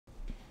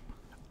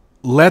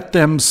Let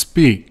them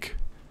speak.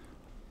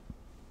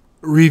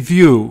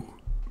 Review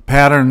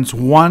patterns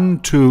 1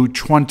 to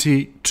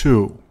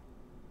 22.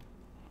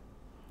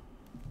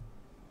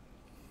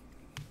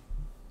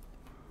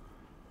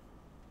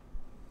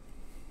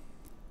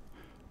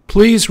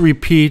 Please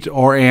repeat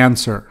or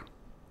answer.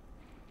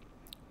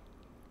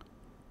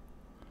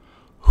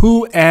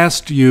 Who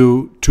asked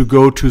you to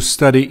go to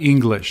study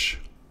English?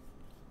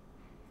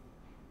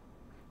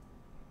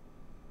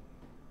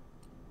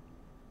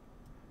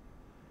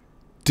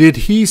 Did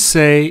he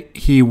say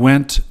he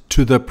went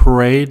to the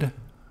parade?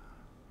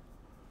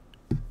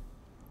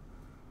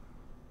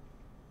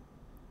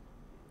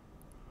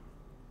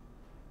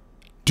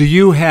 Do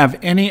you have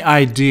any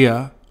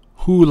idea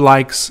who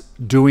likes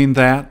doing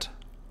that?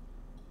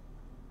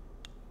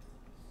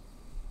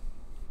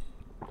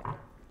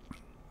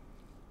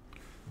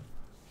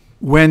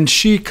 When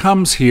she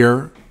comes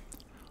here,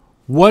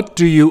 what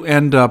do you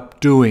end up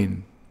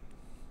doing?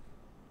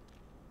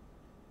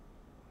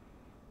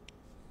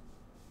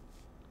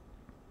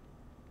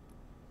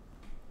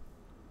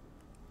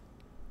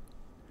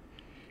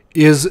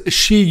 Is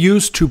she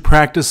used to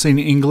practicing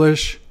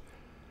English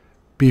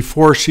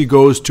before she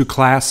goes to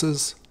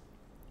classes?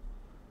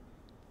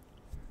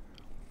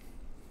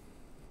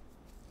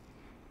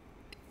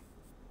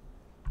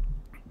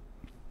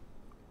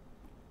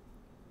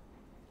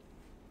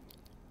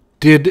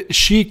 Did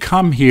she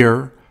come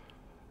here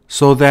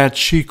so that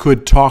she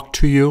could talk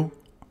to you?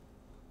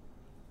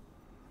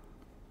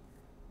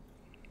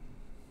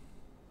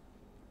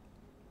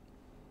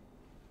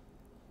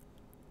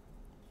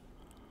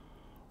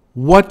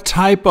 What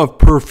type of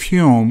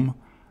perfume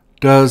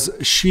does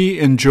she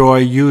enjoy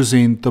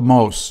using the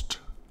most?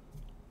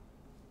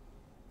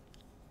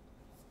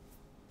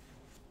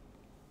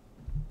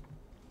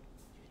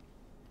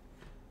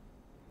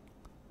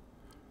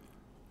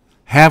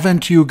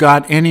 Haven't you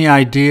got any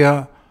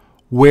idea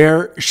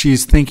where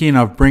she's thinking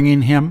of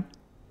bringing him?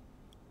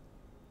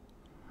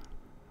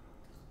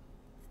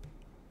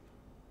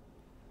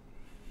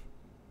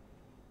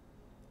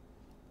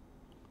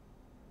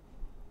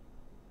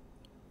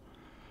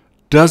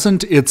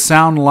 Doesn't it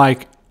sound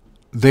like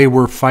they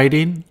were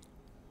fighting?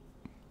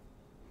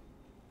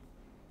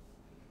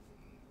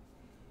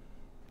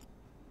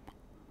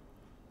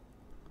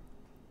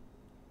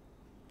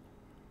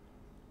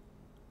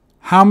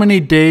 How many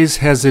days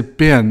has it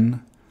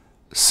been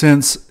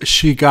since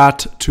she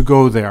got to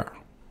go there?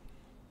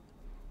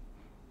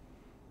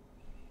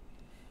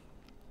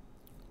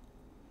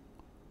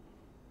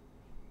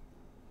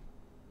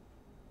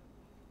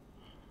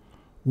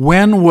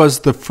 When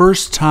was the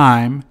first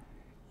time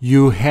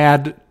you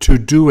had to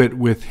do it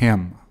with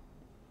him?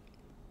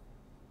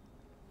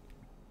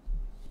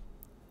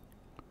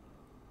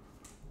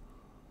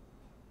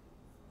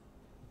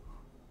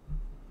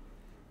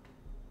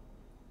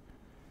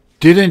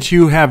 Didn't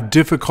you have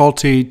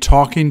difficulty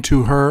talking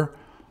to her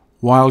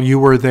while you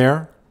were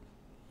there?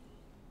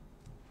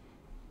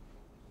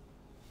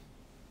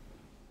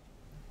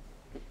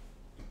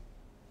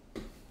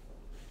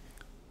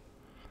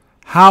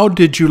 How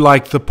did you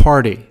like the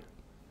party?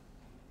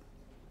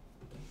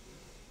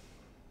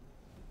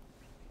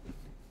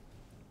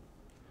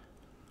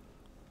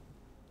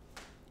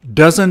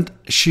 Doesn't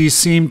she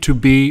seem to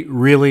be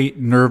really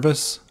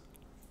nervous?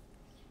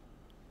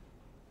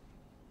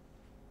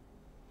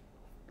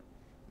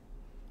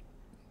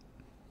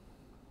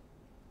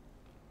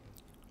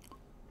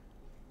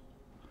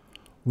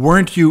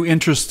 Weren't you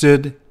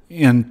interested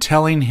in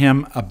telling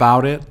him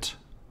about it?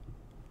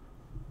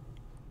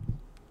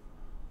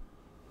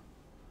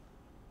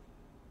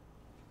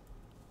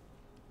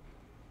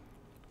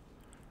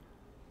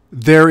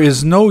 There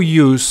is no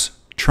use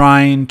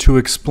trying to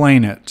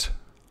explain it.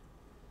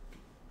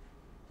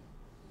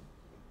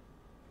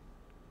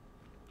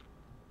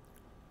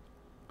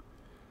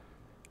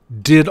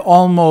 Did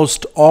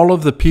almost all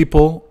of the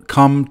people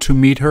come to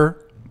meet her?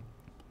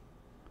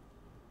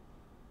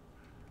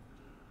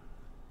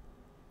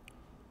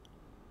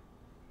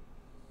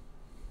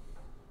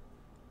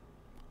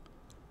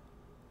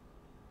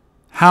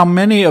 How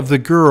many of the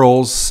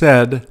girls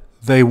said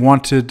they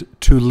wanted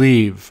to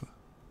leave?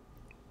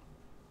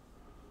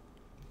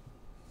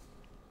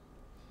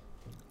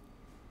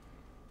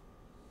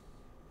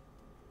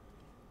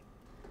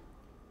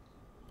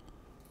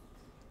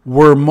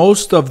 Were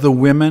most of the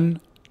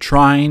women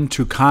trying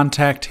to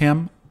contact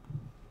him?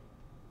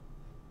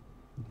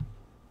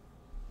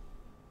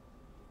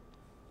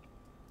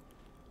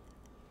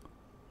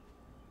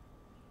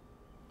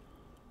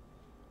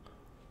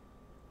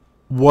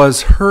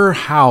 Was her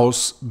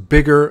house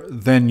bigger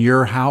than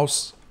your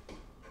house?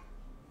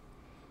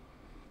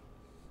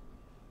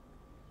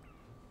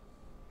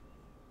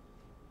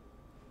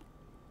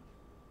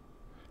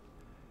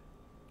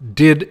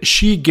 Did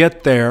she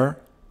get there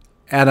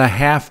at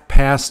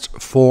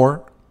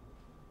 4:30?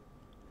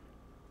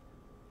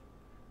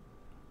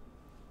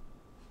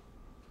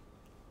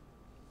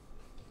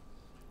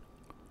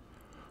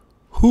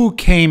 Who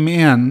came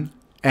in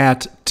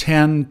at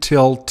 10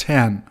 till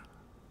 10?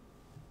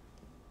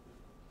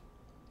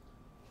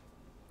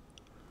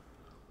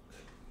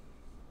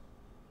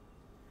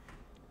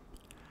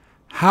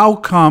 How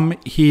come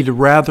he'd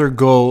rather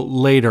go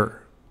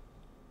later?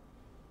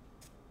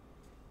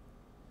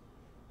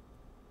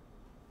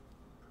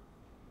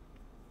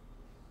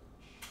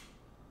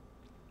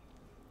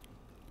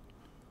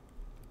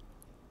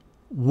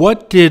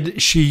 What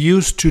did she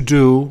used to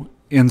do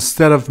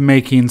instead of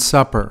making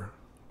supper?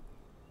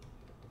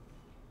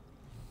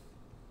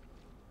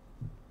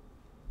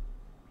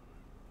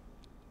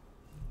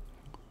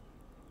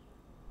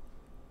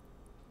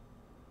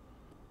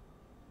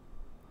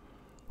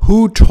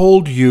 Who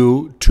told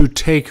you to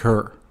take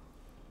her?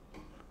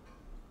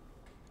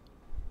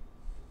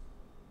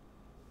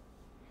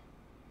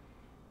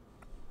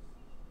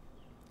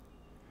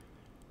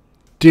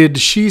 Did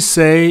she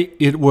say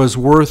it was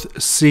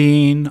worth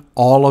seeing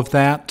all of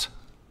that?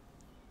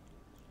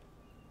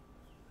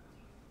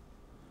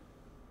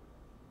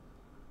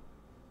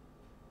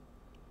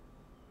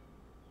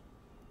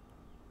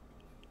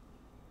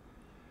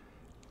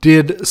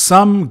 Did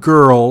some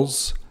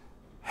girls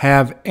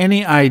have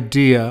any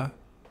idea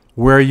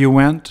where you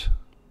went?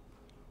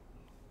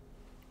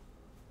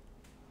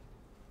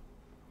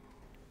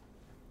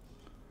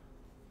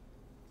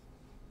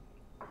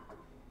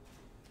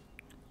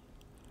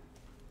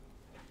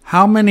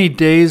 How many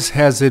days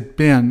has it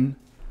been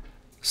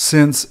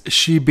since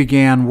she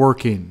began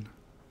working?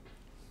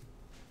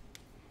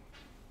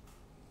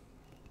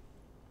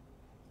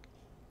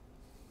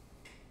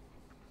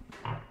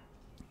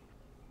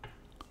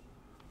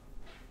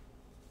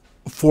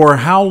 For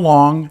how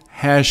long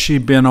has she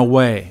been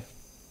away?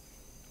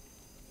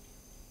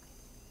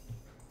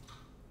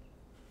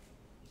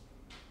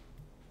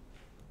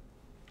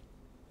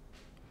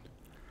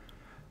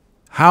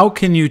 How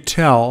can you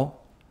tell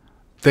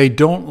they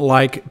don't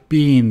like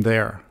being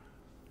there?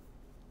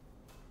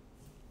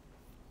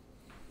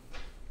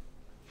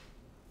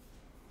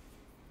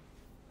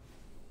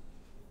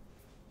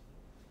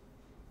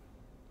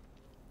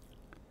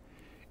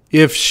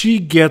 If she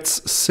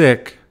gets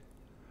sick,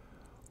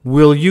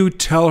 will you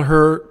tell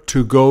her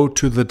to go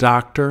to the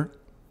doctor?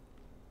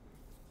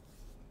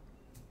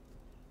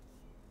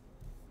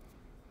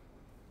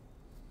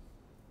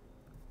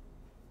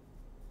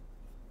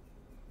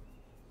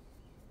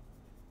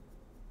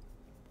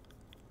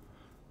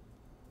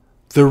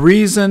 The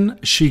reason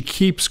she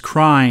keeps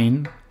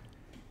crying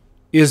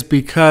is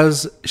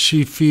because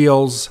she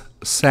feels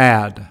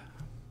sad.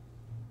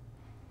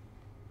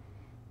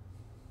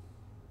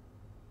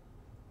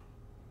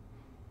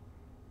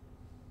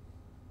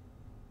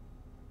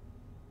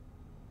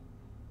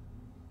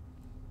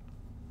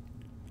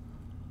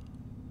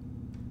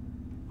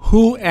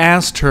 Who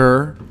asked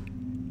her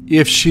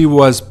if she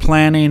was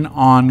planning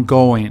on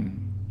going?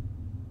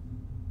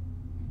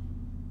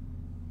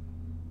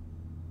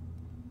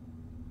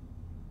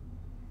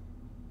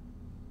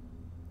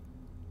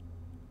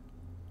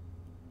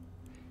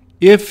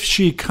 If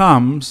she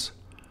comes,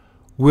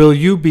 will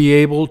you be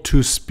able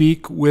to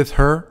speak with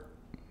her?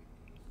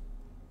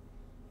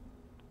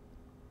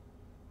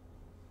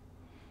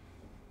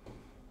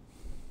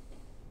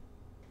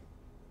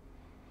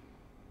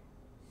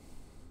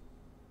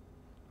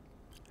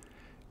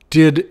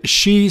 Did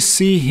she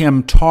see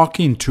him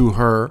talking to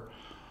her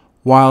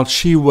while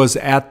she was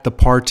at the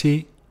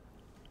party?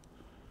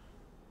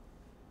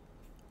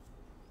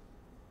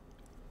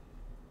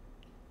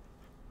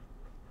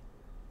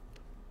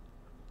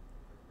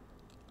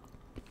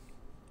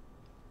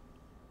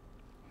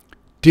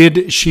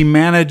 Did she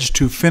manage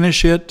to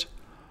finish it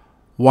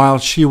while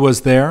she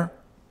was there?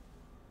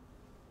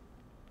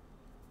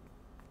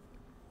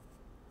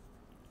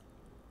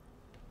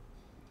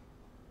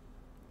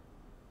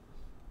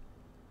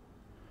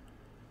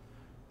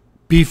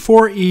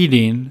 Before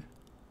eating,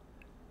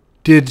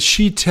 did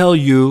she tell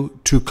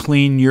you to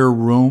clean your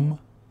room?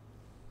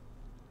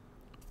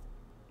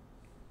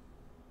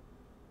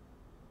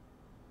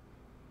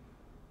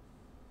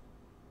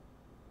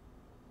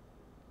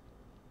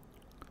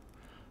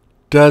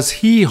 Does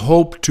he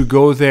hope to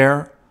go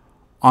there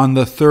on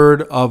the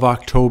 3rd of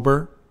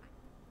October?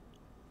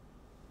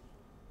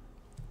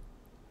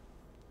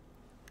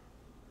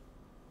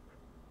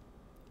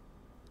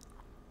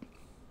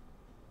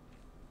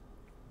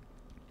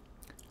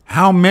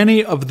 How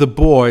many of the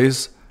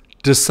boys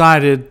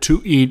decided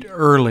to eat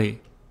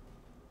early?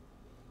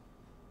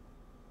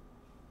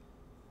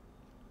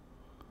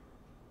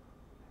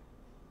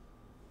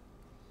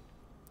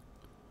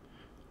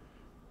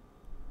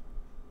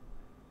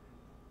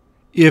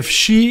 If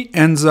she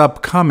ends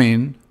up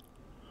coming,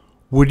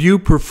 would you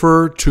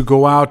prefer to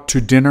go out to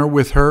dinner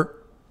with her?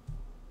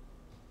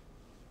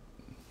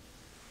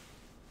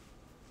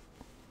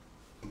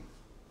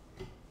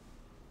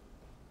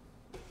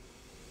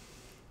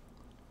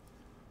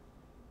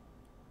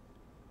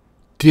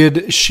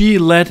 Did she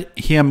let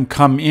him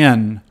come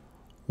in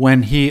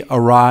when he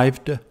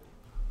arrived?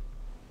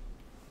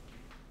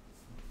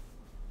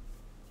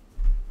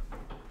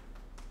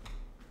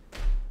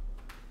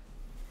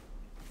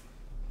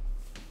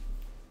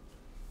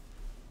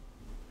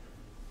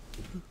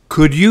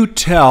 Could you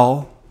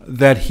tell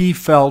that he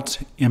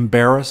felt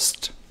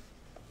embarrassed?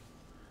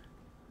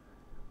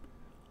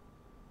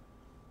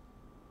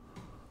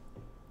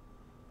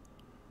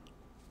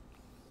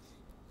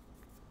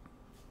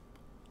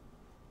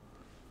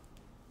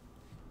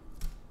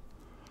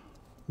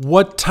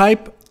 What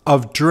type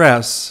of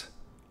dress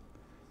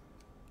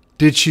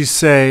did she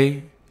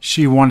say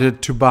she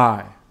wanted to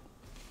buy?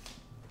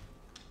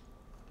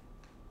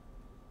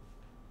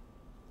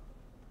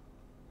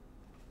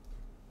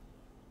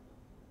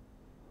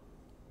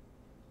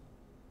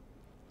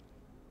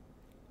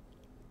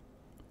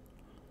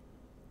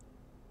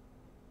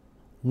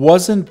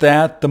 Wasn't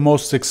that the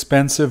most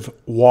expensive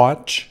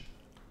watch?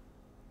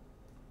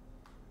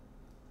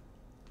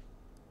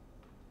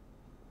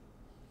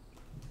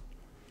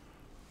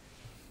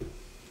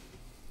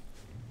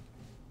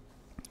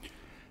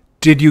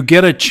 Did you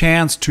get a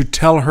chance to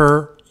tell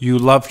her you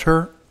loved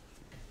her?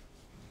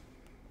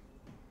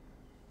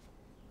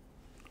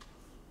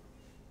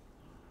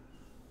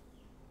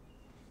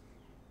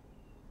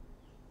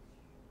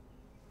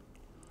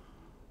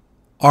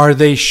 Are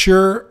they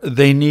sure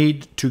they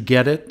need to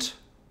get it?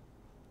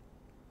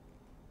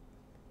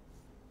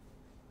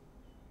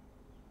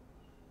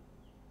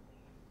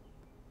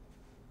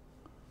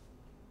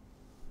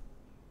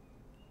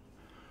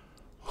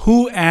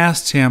 Who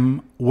asked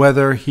him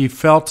whether he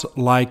felt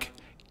like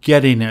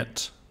getting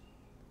it?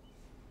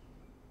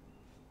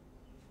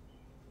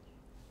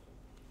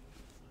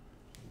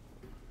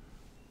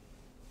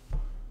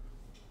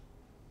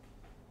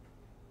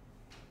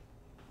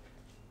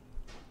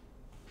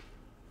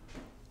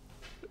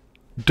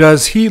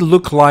 Does he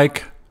look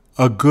like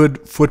a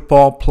good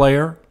football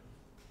player?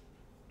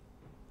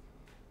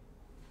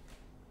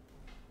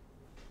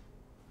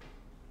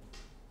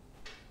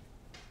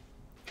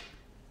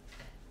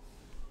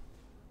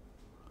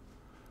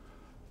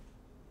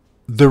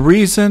 The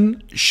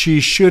reason she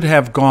should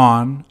have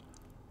gone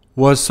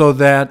was so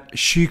that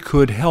she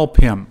could help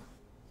him.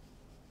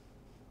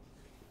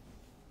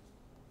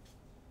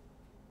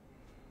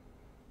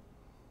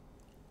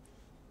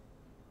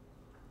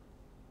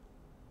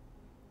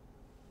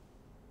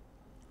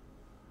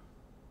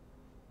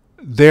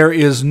 There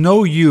is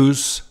no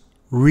use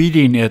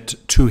reading it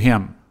to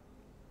him.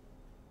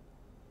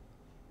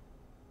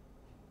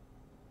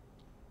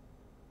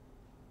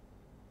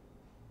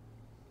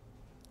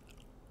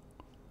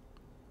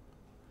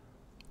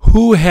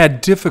 Who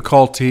had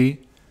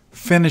difficulty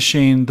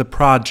finishing the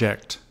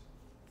project?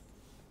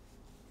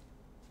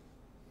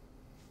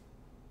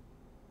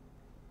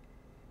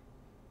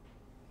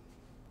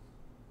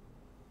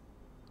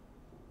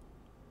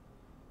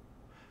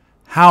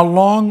 How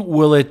long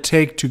will it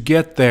take to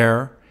get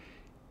there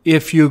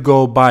if you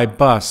go by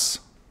bus?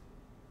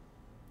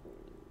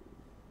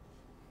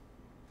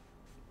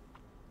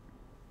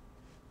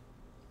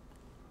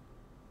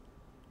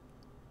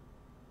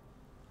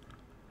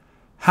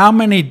 How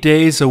many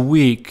days a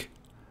week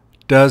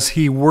does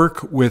he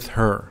work with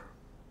her?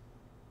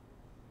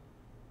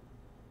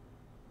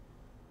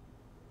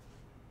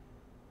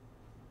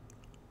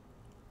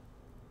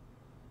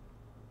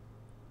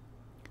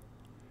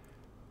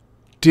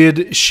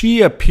 Did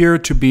she appear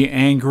to be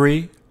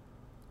angry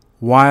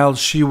while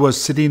she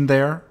was sitting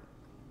there?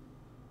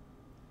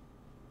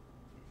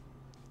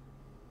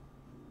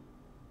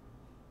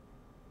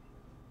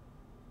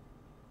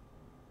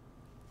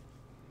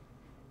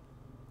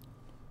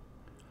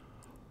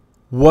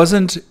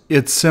 Wasn't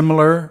it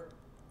similar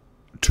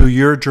to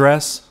your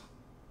dress?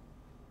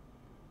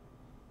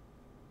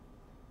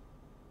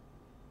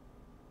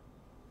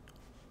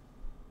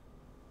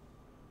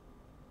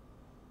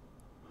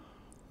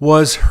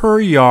 Was her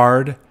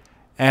yard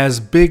as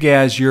big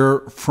as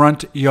your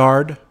front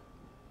yard?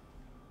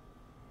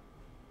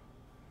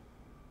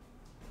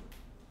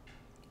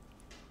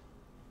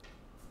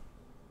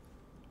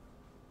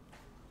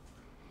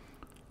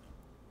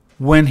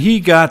 When he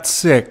got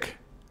sick,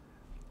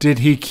 did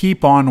he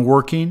keep on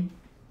working?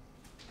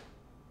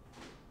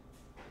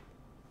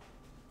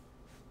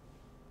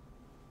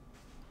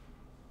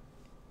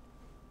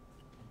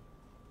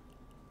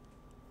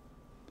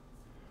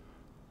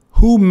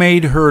 Who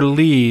made her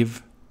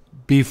leave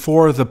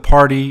before the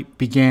party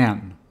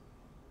began?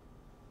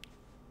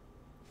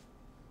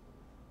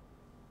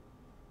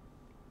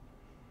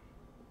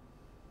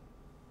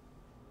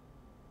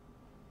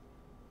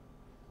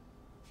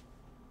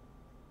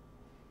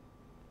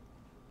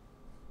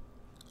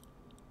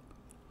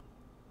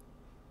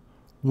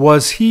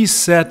 Was he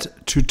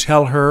set to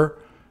tell her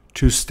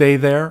to stay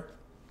there?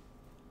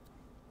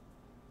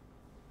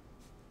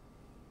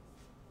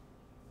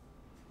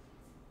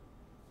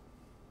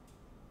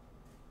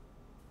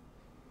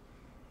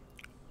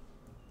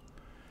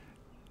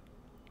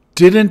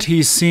 Didn't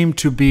he seem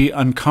to be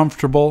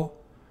uncomfortable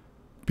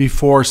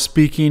before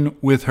speaking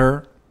with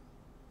her?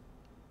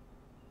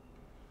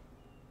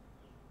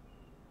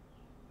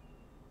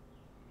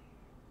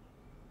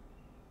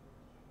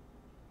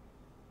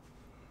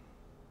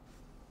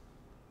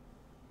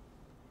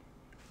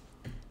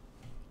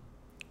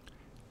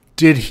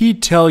 Did he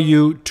tell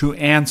you to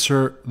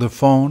answer the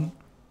phone?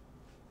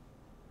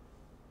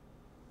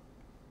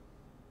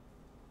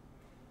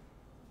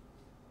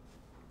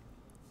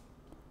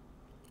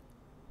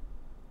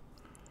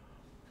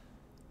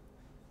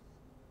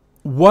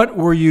 What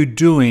were you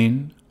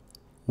doing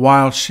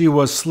while she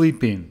was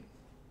sleeping?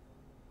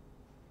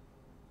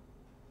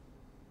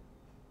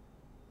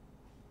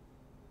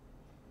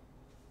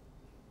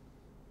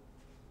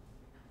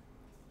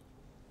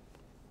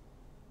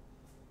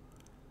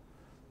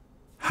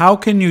 How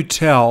can you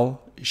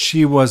tell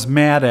she was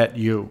mad at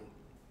you?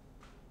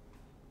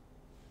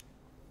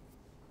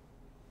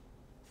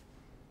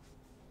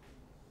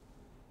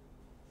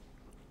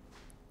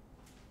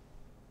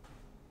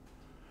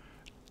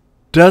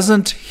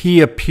 Doesn't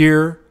he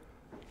appear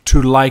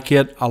to like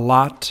it a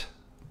lot?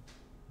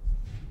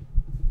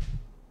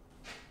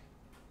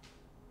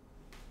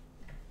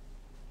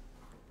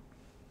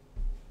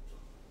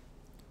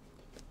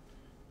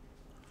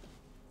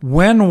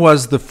 When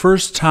was the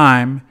first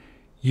time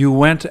you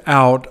went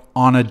out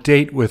on a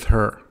date with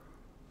her?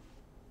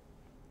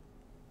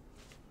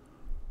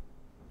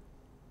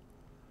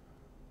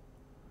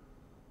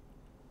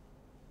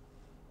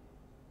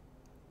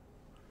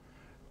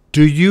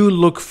 Do you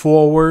look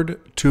forward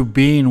to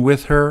being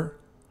with her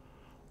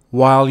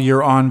while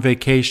you're on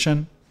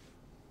vacation?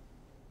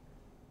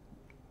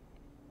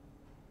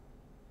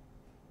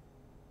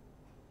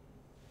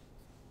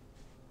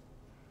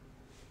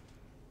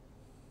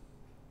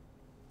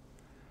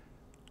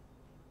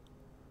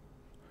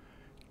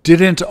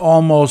 Didn't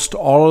almost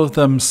all of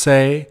them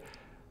say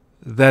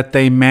that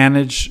they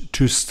managed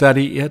to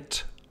study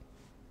it?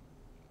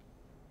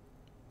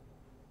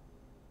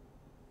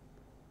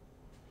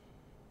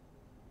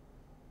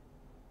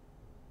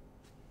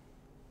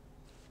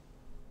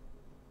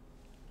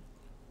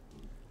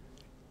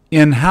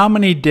 In how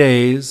many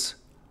days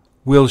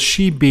will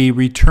she be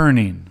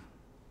returning?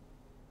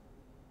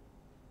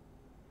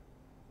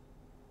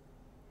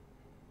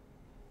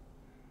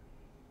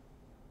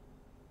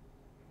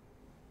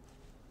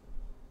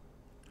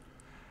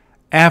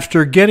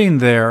 After getting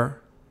there,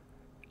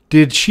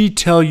 did she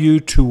tell you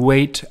to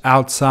wait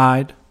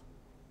outside?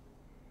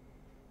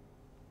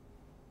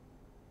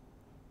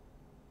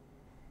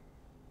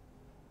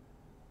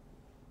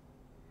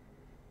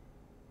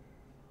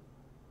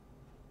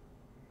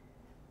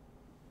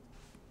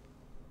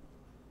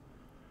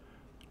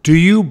 Do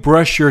you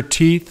brush your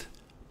teeth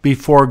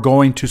before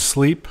going to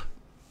sleep?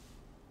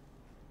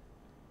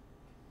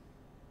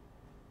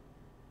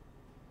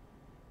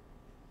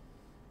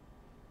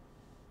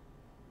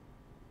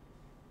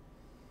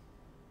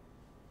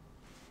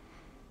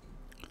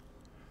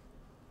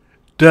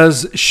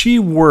 Does she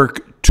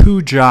work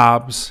 2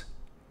 jobs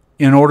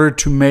in order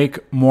to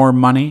make more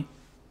money?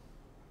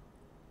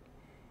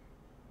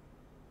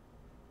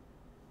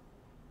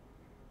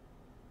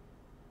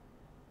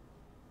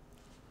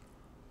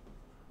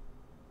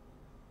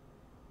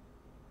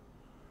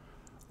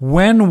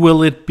 When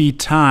will it be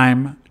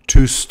time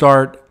to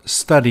start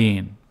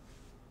studying?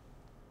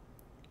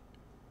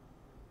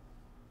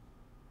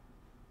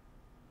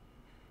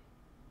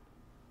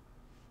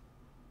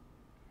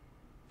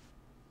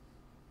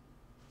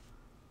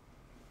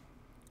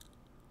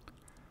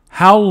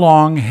 How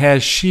long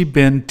has she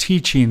been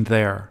teaching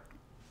there?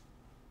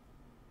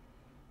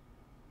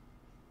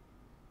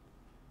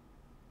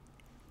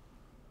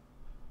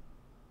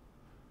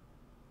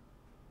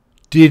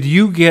 Did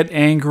you get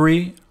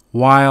angry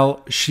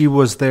while she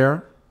was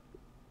there?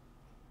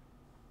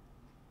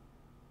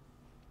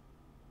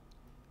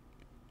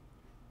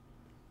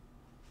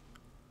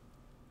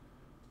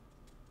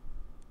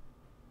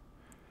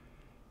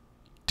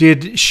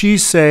 Did she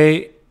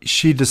say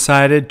she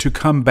decided to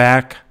come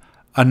back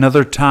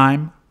another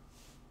time?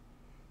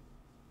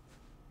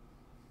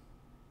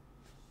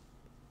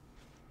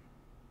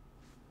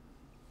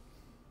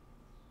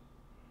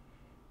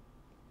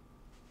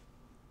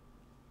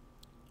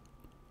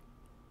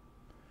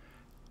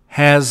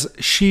 Has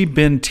she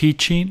been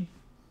teaching?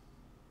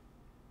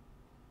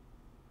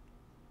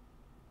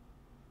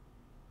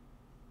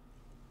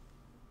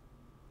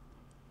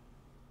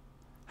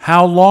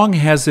 How long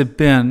has it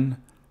been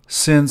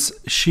since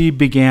she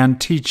began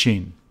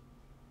teaching?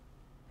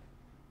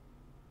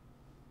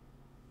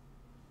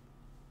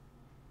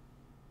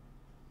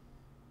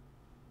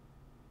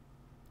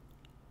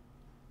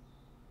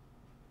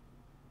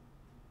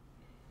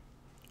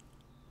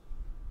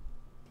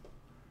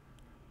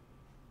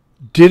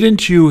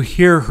 Didn't you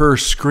hear her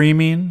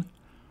screaming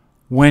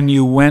when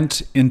you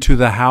went into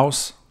the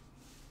house?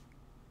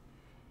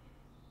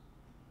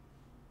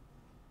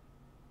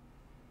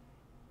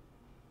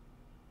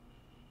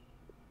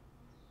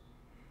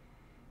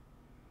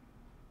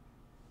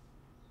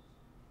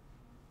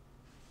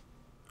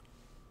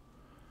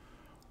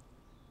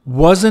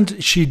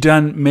 Wasn't she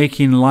done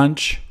making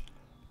lunch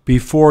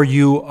before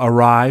you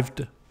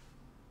arrived?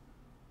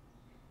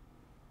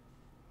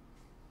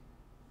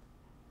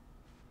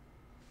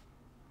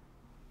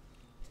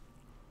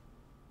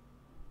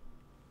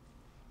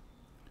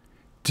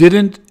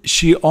 Didn't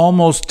she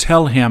almost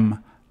tell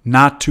him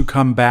not to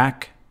come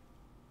back?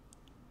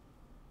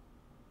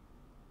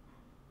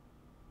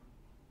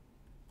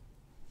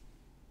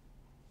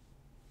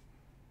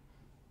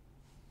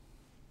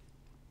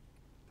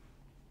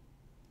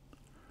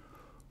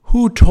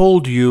 Who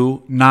told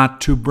you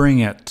not to bring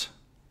it?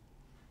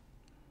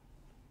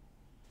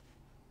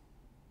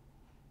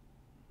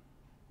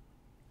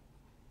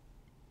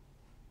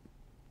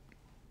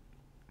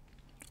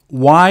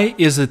 Why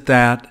is it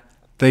that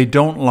they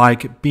don't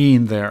like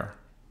being there?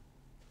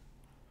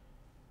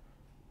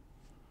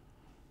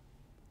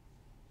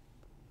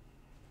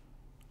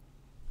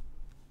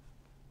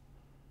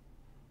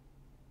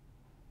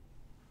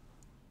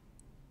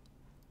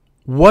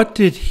 What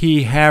did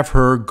he have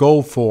her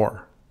go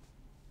for?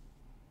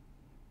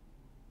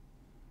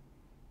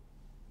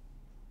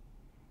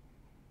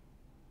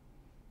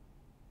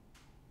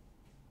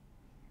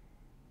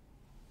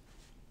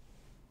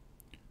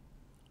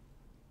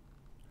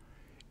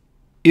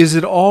 Is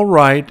it all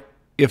right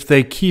if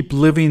they keep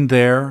living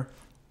there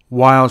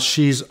while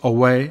she's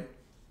away?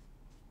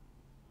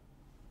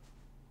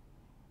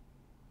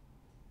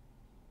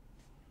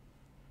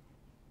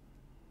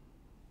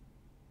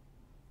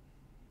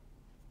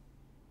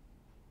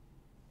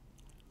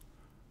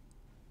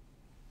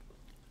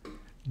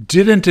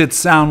 Didn't it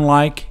sound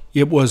like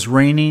it was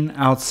raining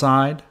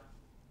outside?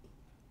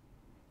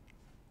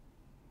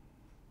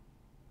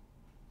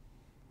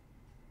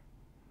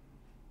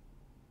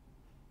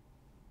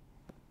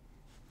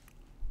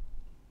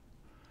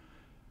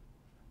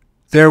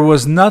 There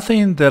was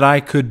nothing that I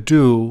could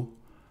do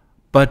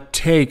but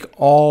take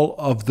all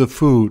of the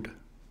food.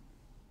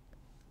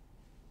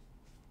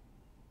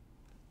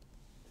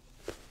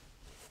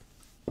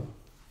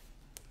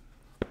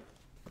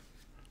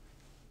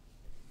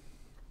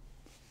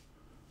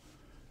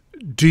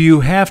 Do you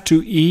have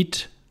to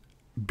eat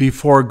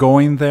before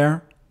going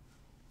there?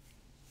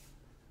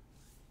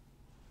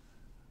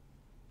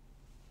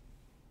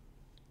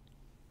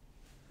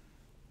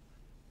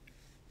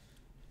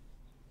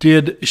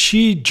 Did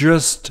she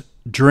just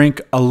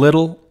drink a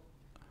little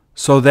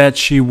so that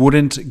she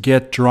wouldn't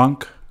get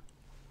drunk?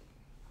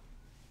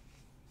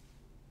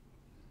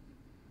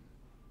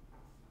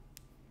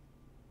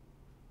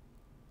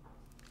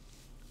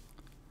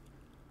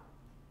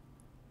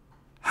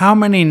 How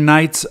many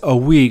nights a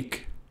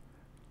week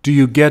do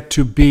you get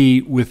to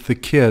be with the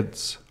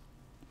kids?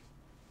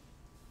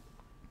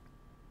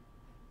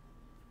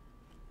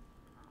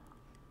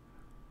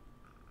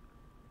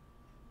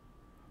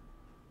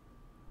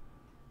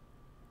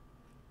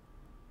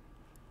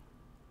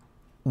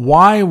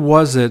 Why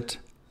was it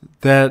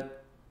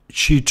that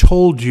she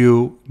told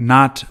you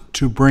not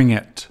to bring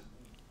it?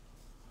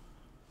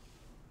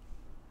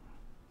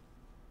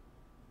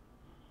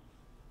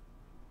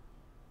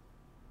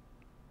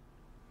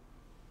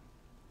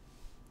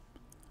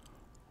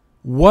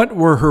 What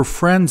were her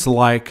friends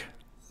like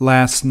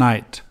last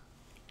night?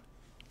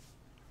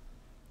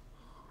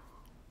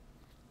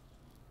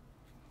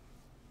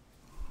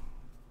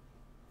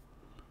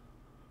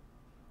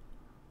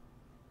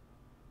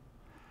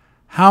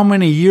 How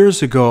many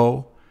years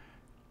ago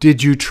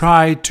did you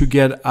try to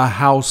get a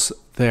house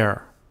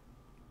there?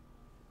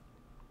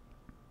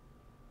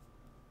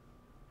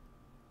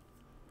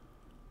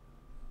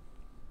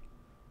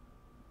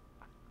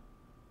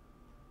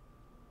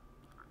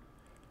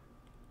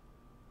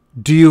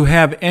 Do you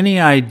have any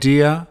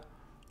idea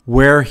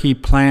where he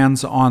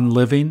plans on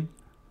living?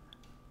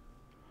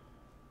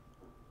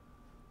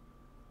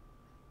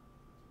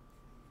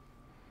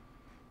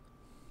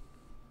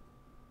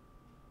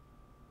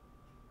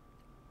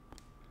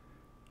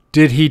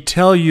 Did he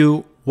tell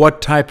you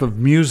what type of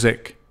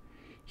music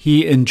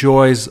he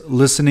enjoys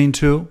listening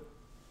to?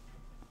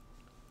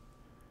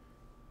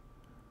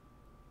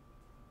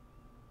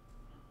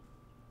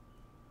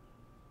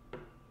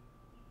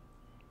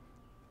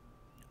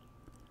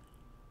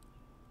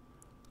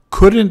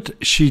 Couldn't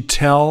she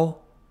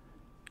tell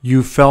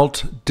you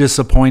felt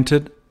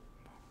disappointed?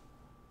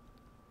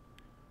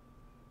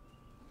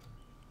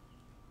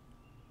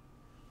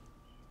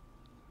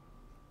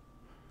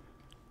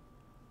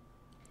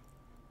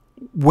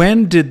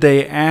 When did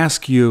they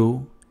ask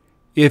you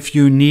if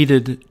you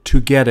needed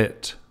to get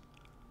it?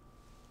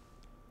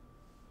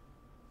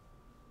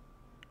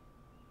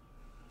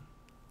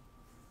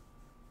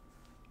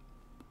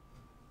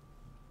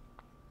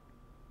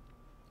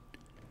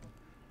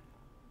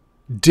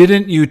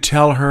 Didn't you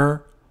tell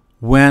her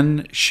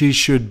when she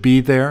should be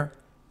there?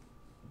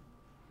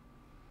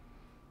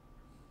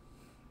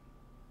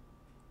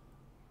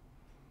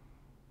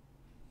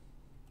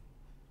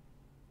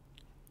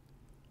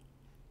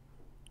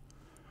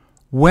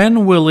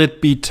 When will it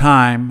be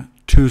time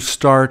to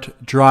start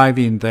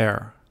driving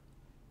there?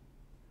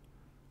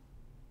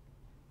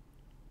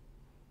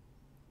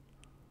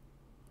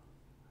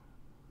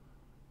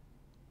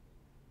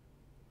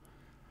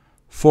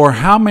 For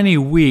how many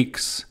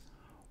weeks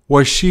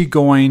was she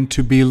going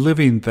to be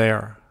living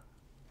there?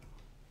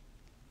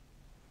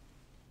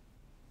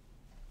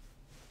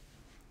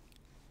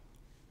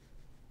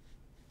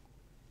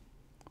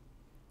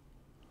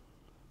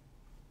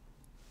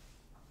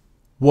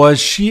 Was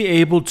she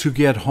able to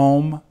get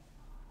home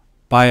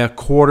by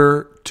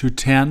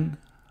 9:45?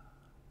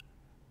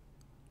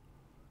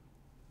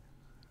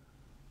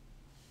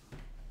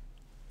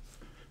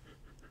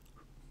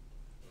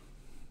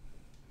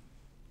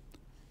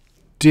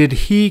 Did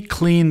he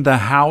clean the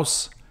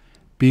house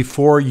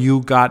before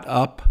you got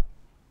up?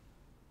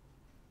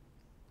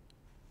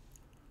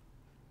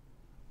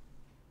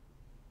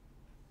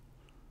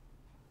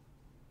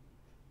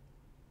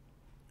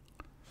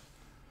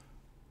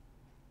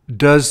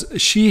 Does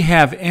she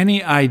have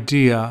any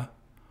idea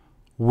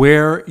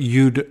where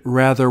you'd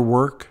rather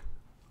work?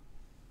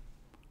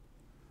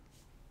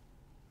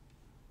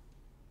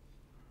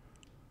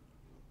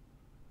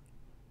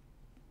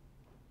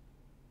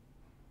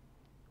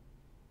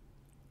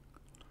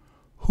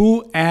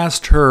 Who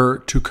asked her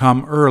to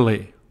come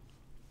early?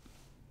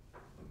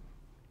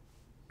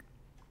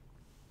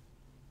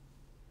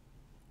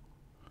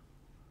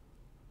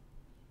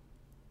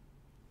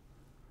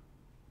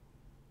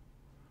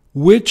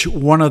 Which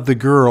one of the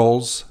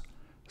girls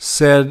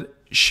said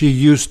she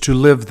used to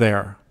live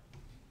there?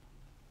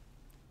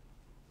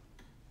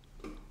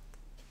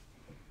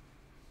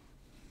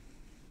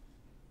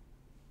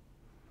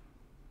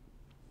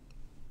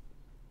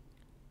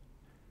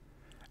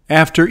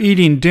 After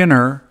eating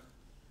dinner,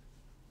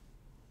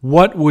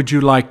 what would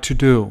you like to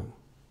do?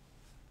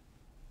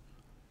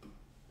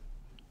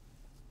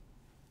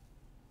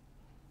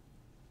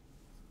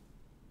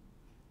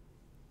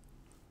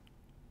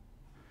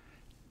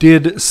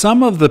 Did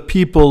some of the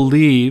people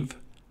leave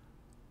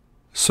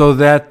so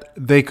that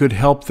they could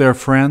help their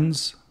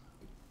friends?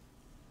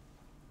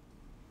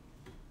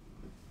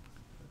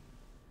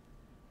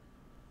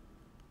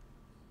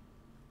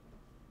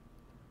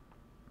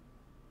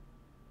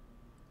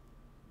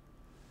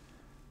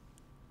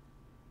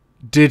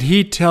 Did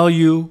he tell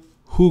you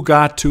who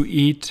got to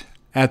eat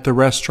at the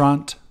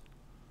restaurant?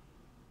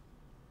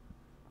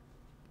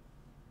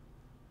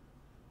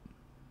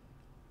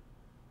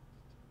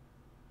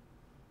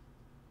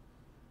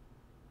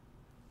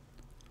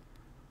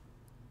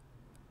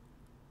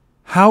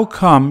 How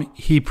come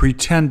he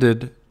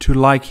pretended to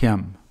like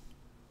him?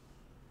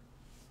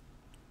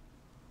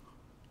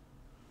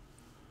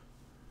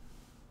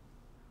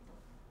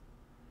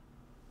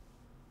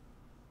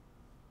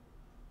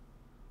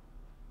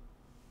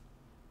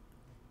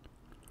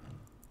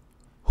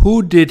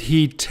 Who did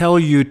he tell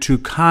you to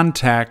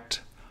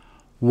contact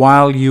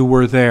while you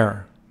were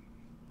there?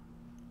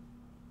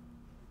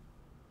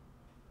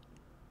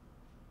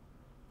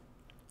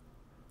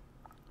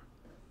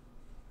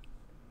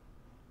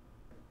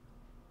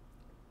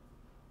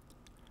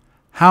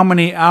 How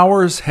many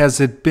hours has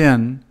it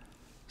been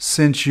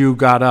since you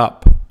got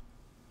up?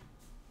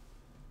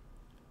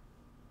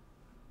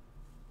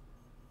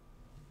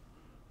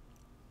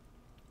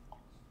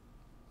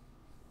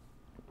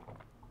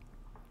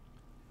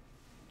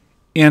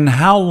 In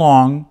how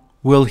long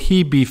will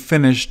he be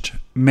finished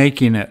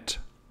making it?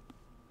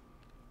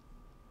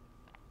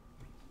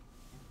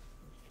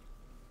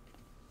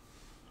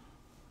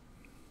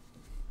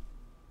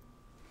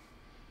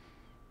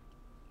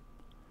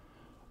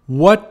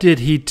 What did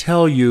he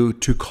tell you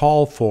to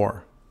call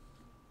for?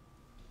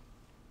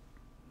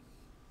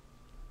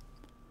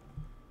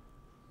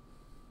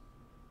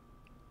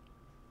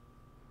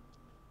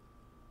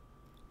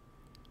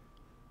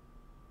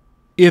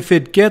 If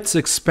it gets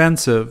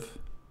expensive,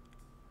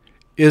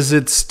 is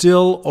it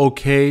still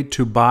okay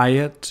to buy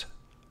it?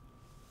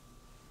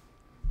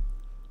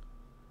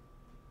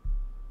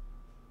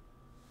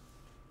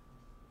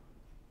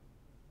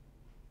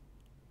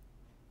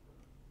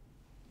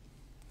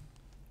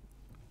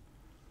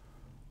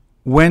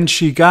 When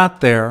she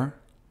got there,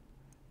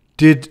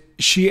 did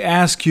she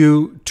ask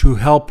you to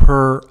help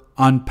her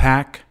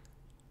unpack?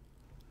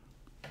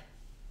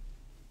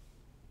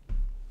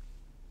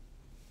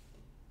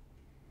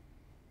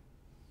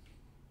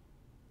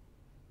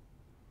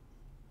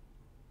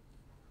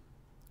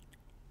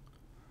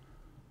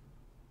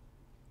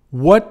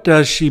 What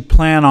does she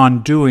plan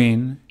on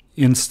doing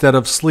instead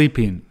of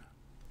sleeping?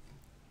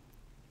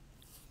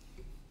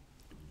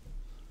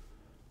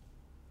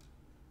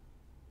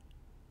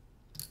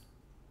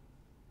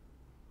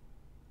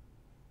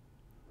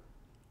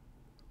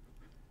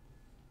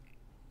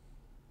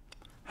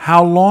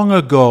 How long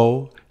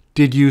ago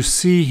did you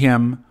see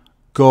him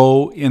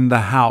go in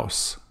the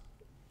house?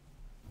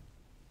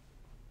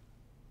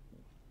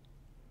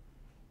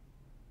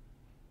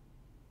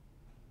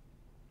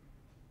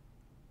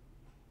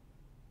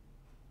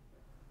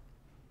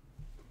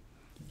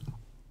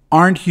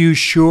 Aren't you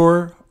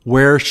sure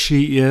where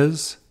she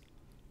is?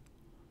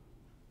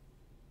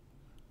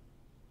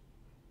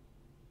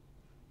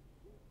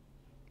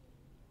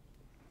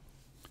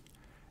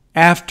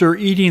 After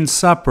eating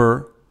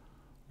supper,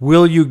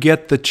 will you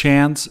get the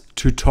chance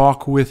to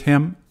talk with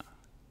him?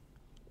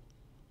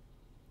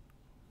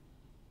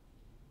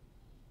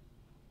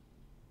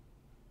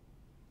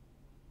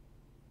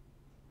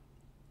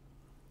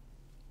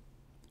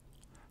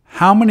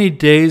 How many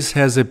days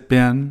has it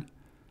been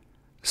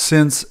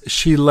since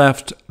she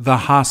left the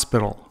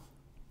hospital?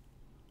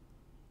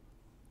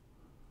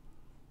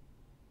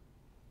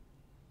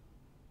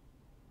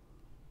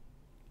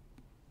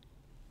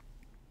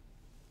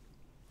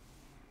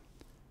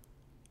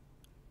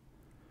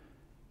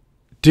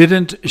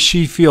 Didn't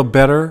she feel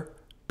better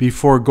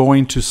before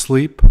going to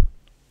sleep?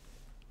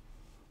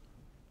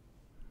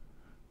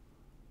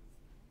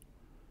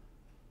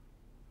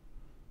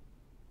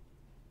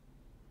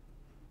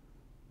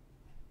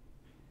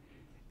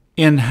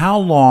 In how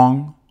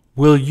long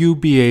will you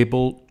be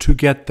able to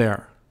get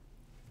there?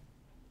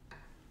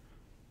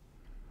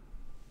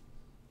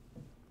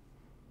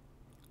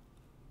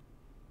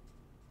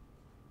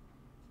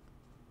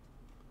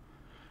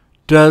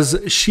 Does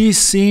she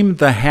seem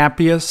the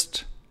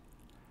happiest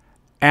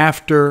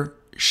after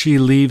she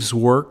leaves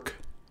work?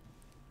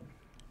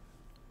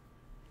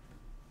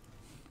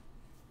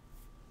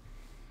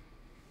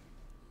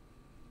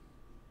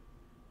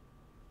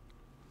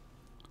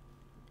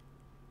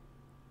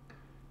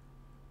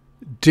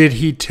 Did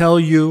he tell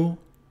you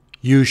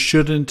you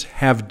shouldn't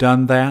have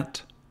done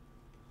that?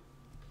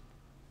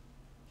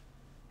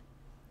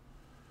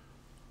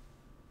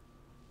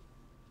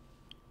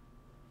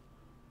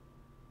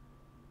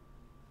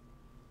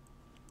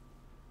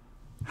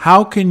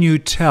 How can you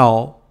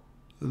tell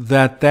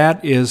that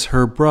that is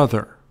her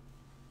brother?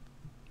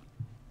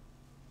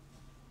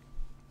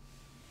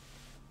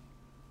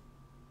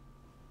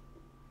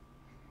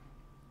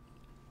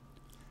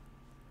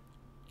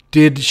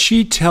 Did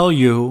she tell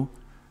you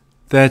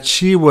that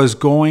she was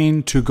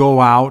going to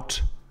go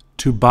out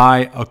to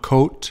buy a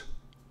coat?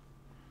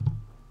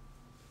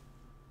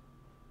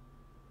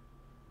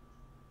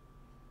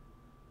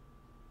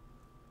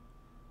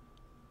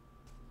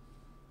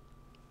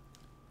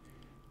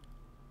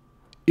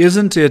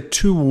 Isn't it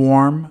too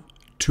warm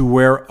to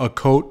wear a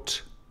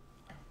coat?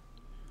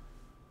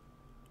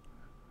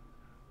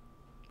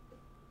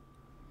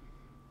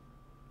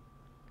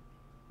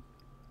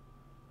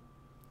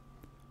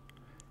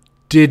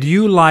 Did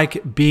you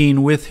like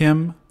being with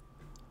him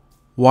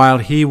while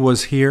he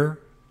was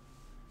here?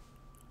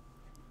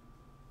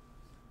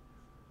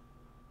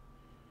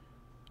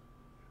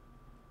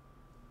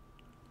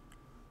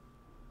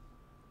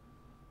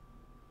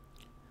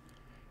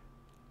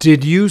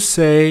 Did you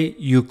say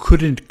you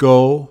couldn't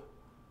go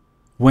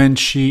when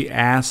she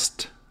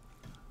asked?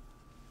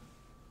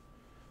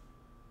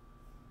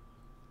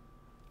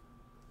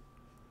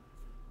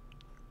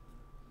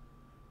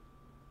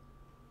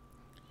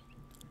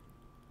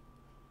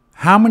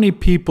 How many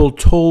people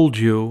told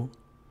you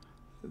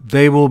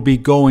they will be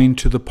going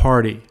to the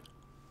party?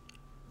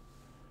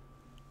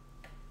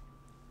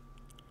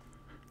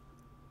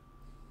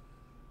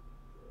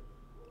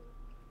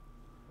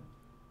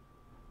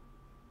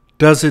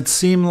 Does it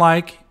seem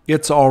like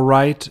it's all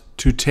right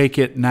to take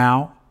it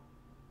now?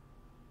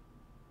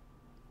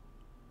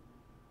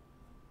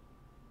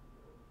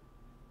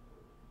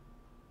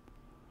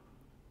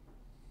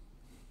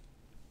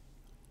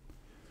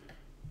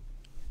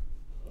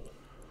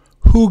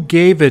 Who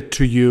gave it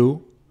to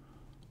you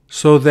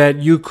so that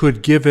you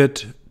could give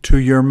it to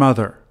your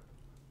mother?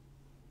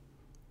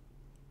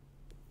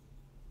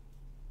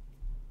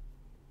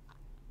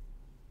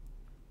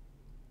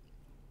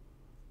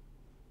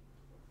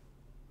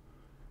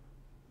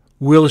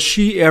 Will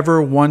she ever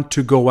want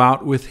to go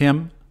out with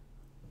him?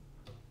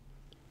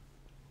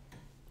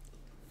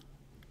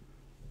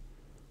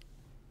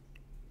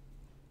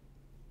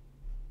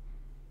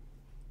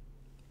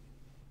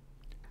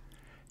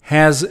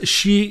 Has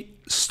she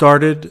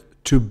started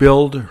to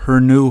build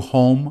her new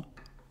home?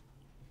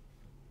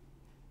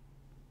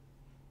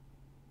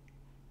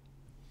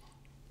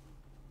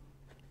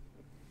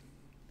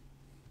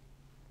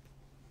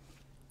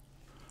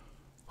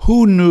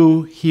 Who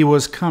knew he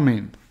was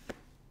coming?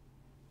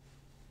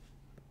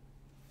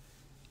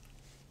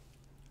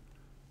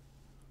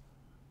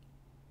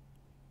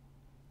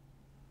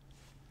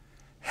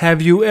 Have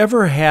you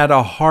ever had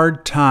a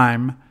hard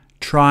time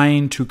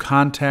trying to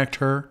contact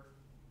her?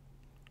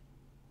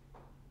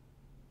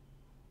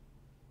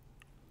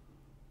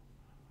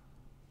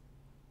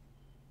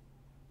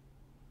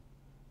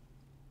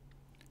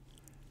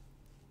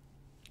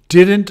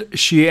 Didn't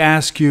she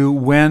ask you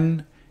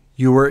when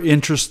you were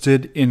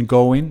interested in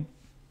going?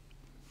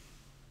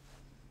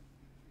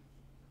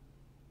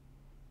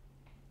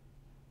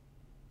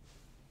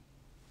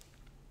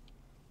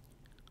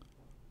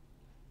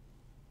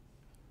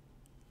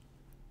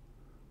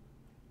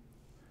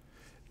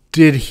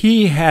 Did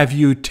he have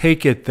you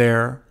take it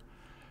there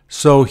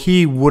so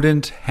he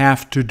wouldn't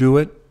have to do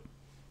it?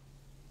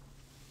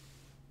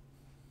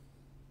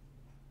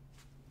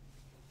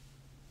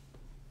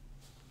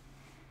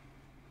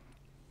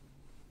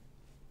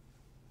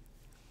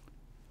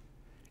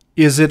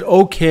 Is it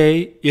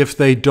okay if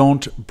they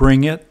don't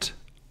bring it?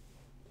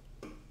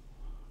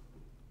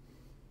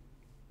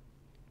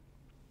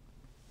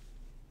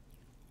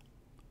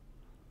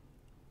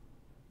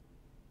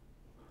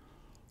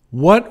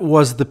 What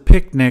was the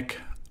picnic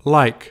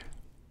like?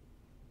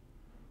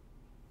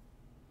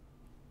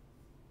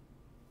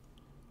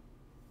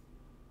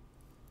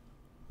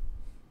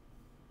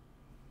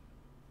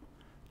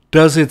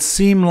 Does it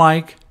seem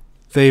like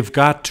they've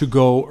got to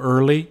go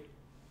early?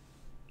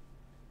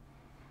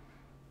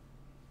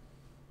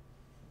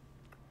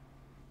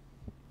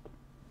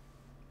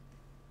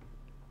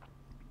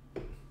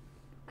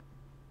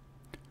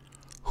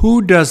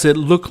 Who does it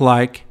look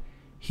like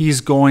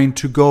he's going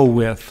to go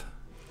with?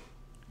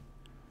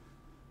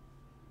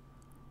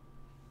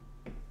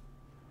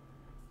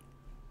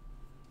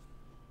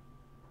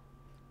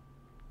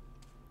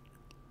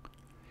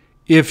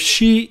 If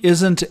she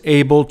isn't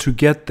able to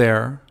get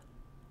there,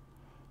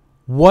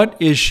 what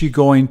is she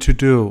going to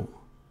do?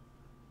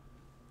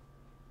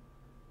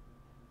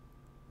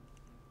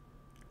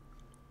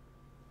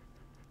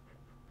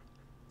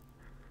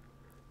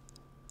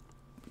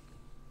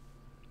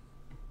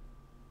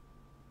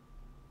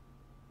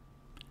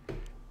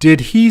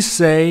 Did he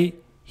say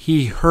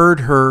he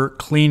heard her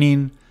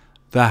cleaning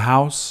the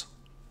house?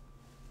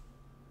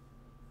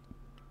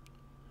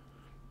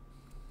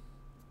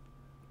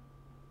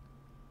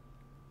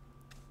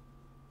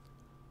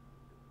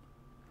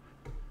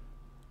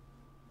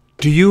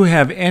 Do you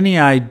have any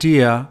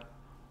idea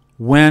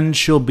when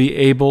she'll be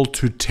able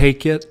to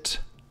take it?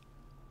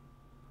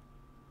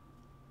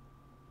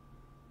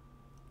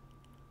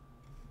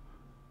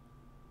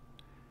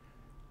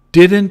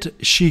 Didn't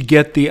she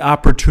get the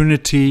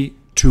opportunity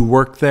to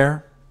work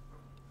there?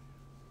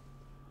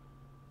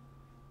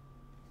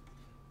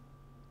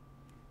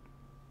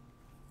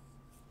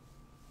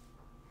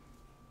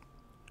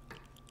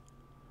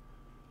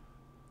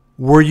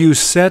 Were you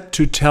set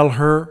to tell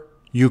her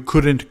you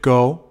couldn't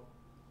go?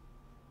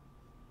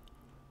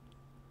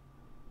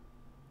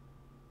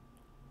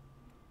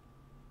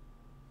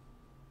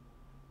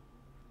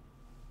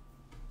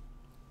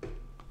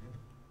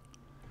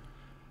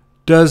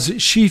 Does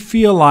she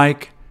feel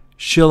like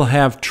she'll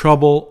have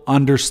trouble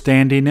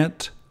understanding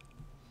it?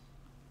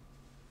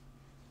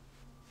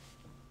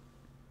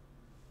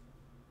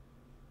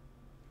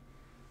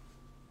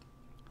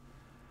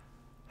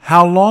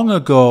 How long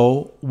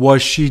ago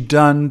was she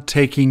done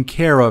taking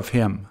care of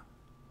him?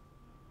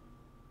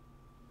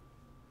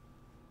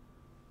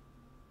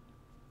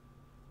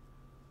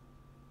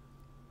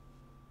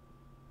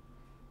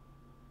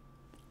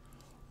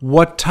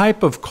 What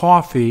type of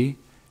coffee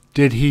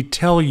did he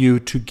tell you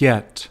to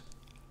get?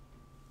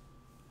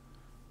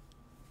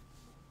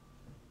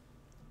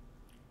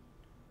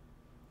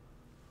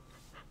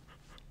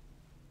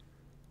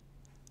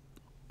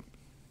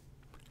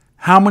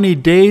 How many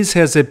days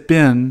has it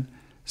been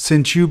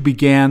since you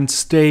began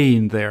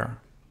staying there?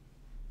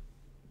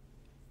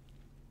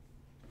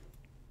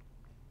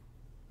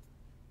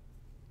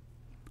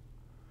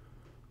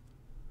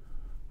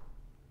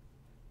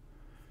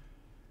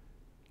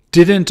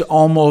 Didn't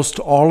almost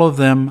all of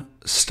them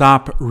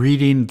stop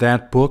reading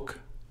that book?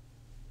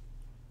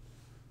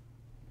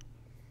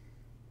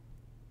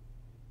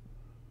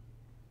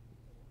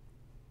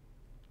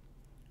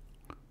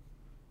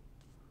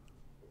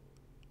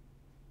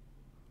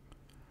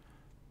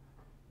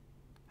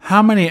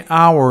 How many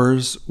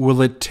hours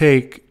will it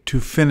take to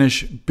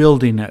finish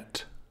building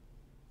it?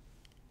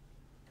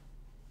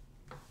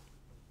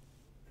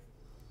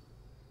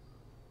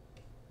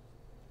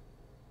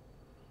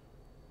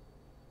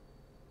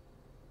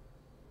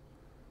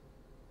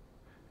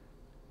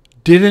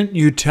 Didn't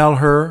you tell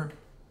her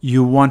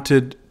you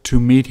wanted to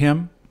meet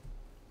him?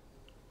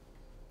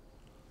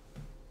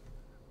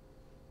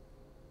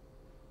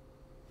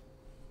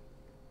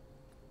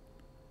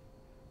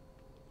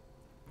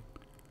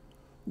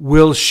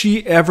 Will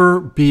she ever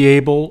be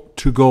able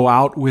to go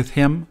out with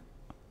him?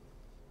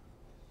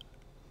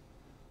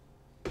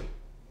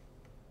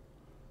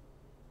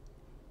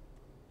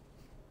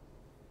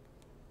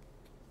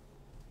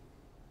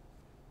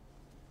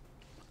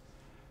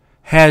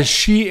 Has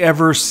she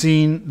ever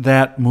seen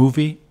that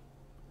movie?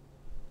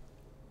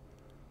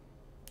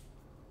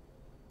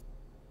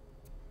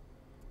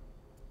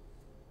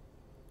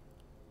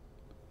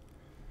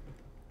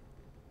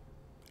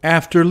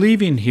 After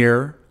leaving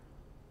here,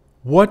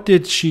 what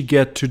did she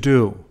get to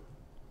do?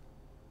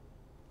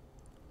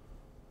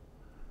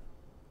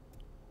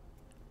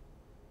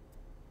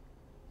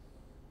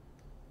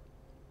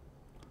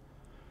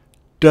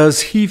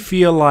 Does he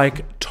feel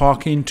like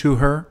talking to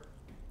her?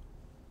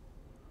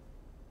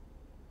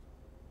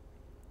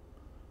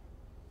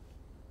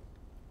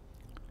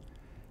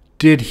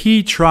 Did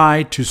he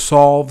try to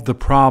solve the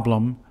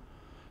problem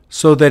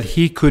so that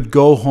he could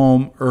go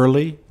home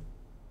early?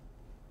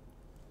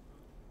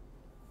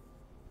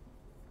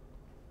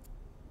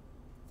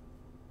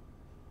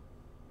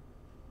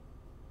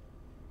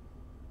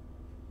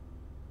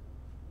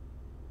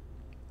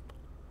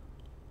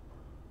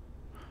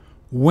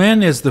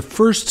 When is the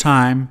first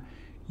time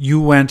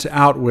you went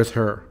out with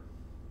her?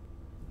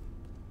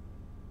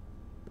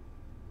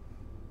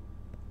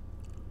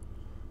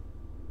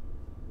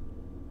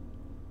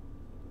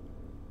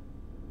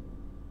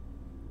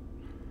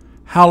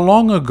 How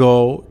long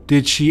ago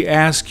did she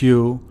ask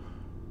you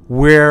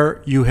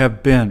where you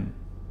have been?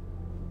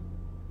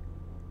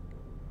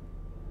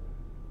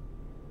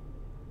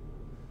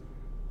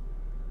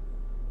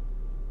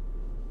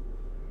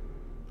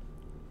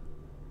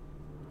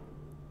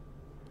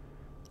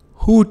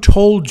 Who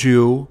told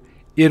you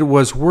it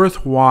was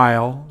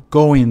worthwhile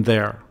going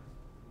there?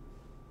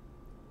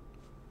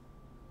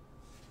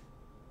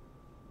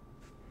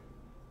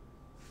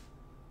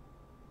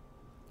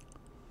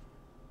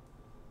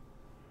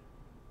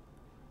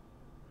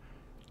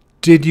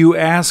 Did you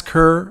ask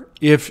her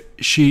if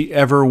she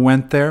ever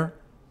went there?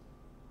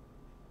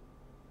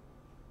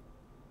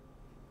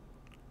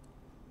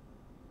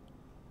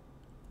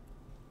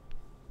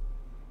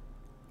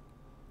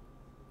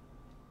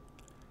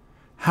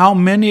 How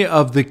many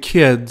of the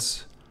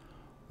kids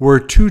were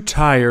too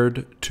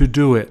tired to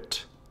do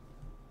it?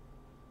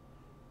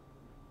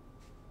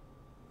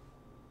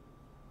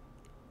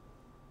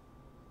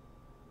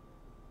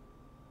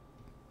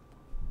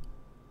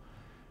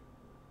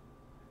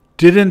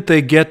 Didn't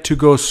they get to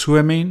go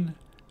swimming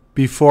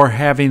before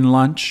having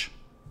lunch?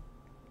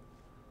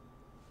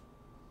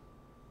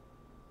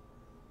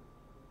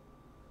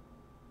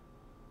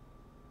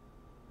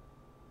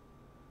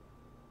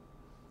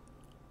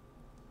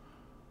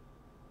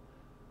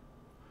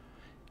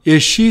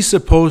 Is she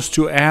supposed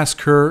to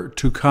ask her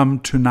to come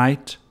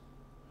tonight?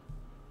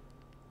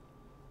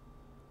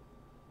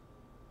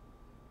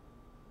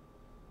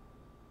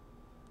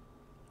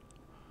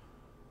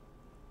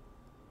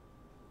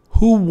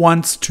 Who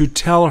wants to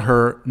tell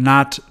her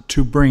not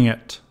to bring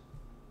it?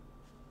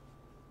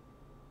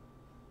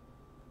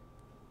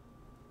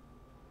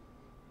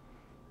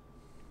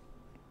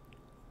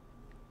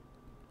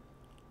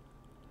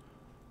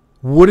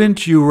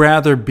 Wouldn't you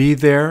rather be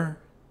there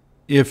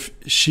if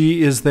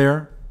she is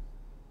there?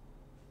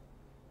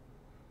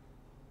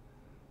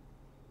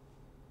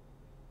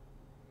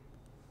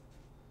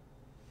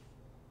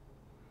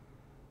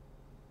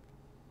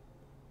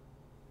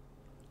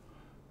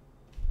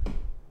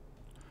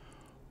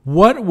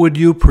 What would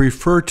you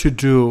prefer to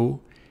do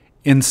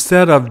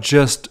instead of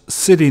just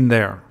sitting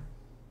there?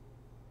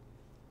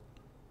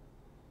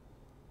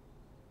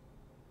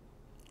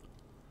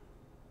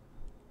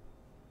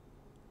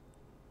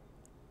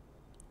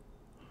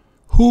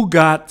 Who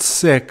got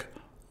sick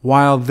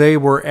while they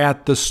were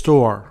at the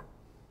store?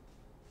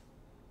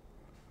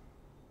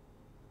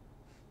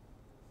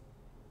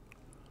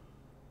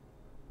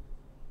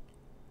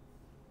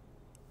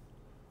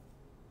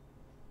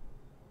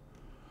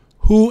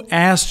 Who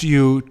asked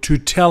you to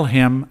tell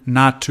him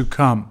not to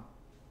come?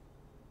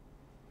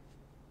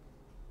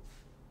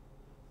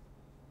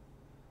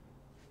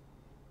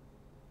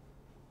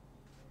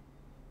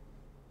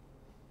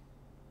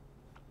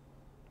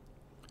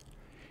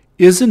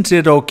 Isn't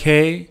it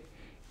okay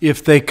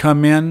if they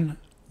come in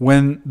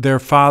when their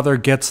father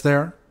gets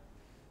there?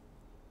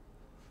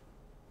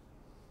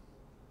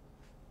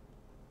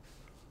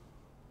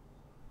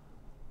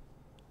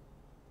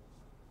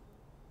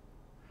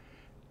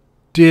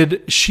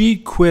 Did she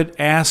quit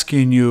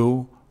asking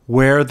you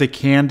where the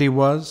candy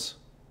was?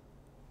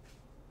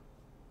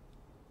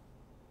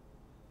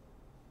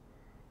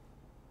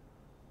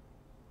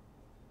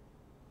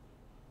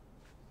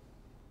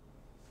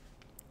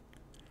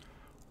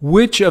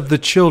 Which of the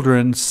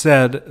children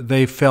said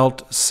they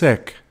felt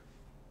sick?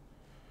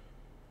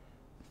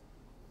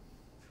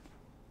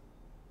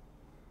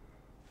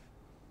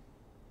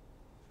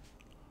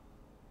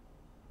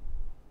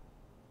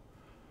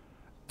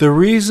 The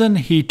reason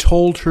he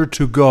told her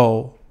to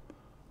go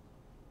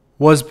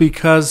was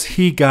because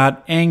he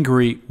got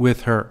angry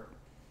with her.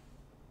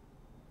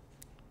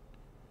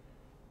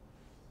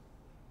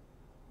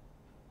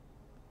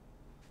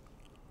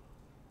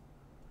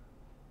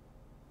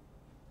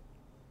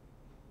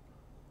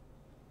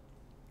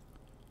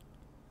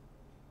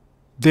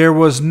 There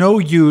was no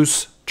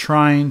use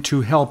trying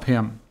to help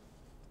him.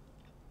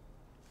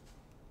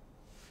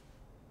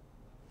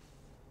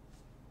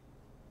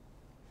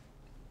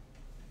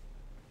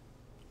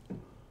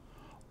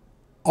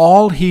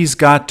 All he's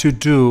got to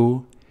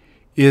do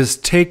is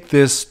take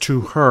this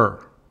to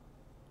her.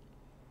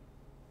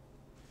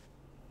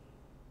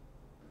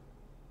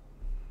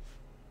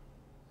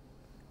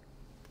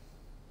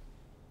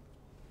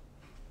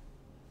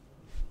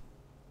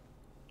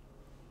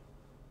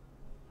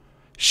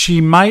 She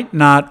might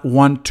not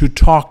want to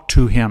talk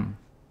to him.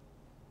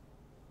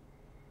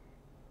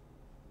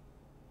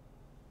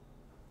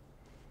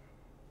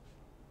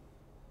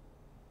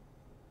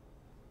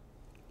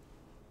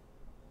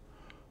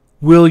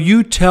 Will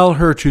you tell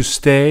her to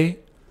stay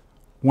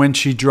when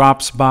she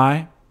drops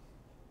by?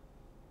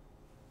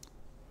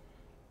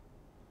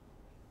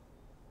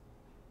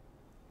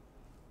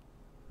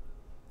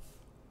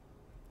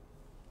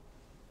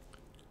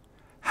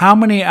 How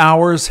many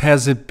hours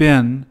has it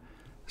been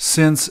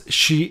since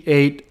she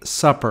ate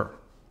supper?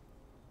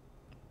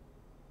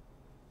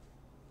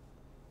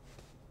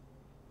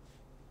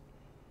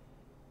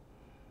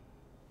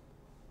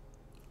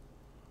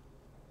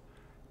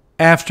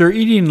 After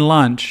eating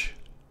lunch,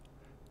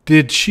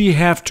 did she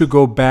have to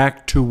go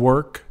back to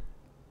work?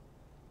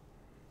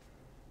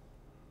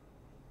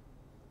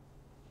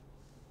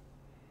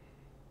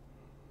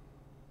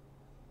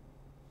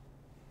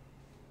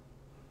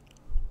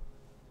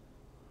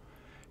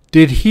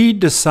 Did he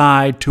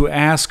decide to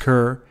ask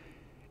her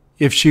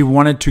if she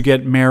wanted to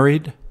get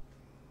married?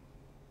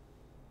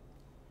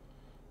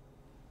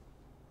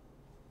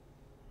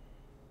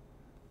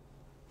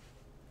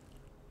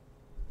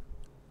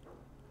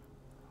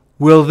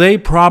 Will they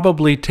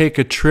probably take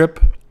a trip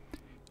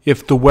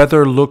if the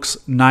weather looks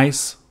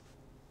nice?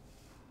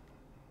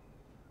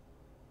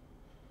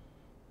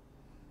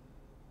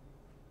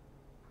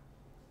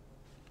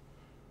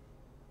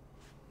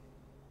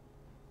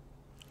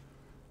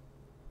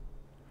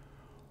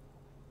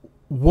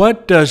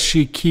 What does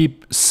she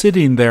keep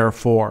sitting there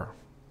for?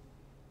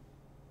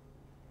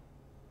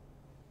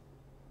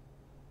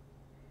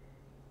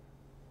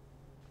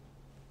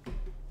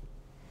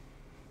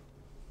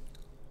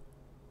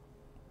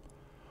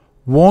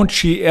 Won't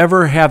she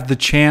ever have the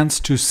chance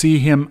to see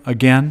him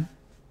again?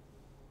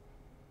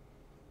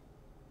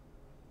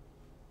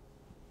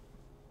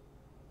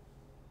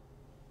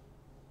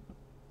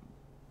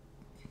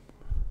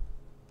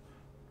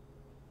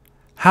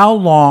 How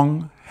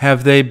long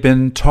have they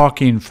been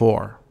talking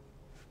for?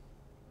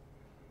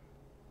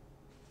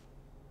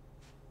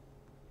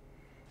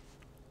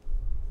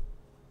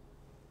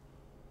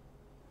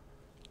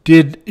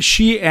 Did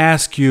she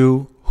ask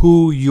you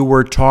who you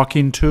were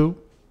talking to?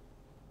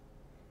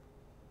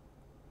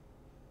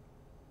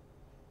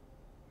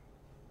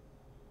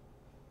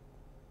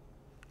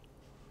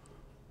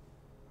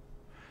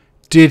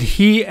 Did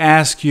he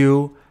ask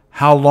you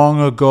how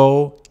long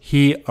ago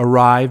he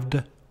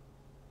arrived?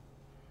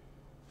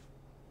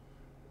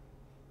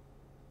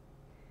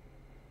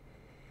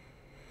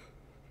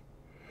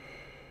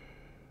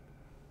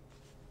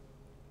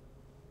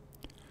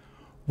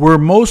 Were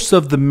most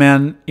of the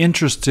men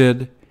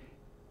interested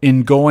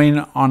in going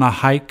on a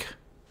hike?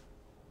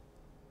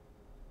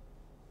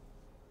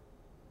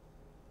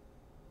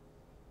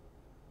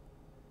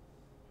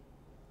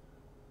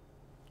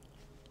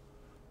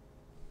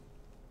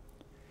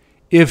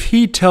 If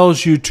he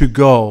tells you to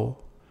go,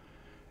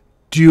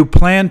 do you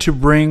plan to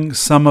bring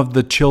some of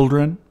the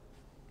children?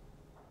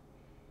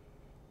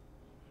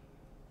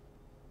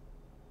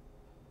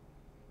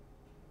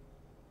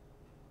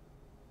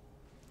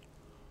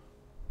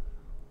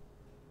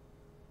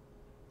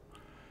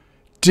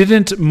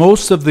 Didn't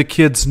most of the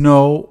kids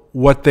know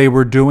what they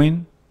were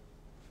doing?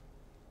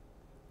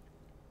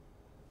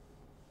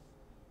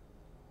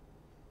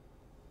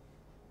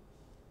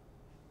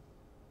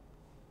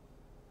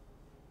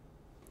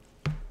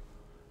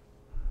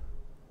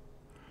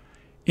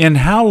 In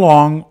how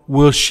long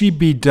will she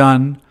be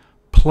done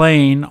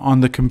playing on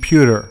the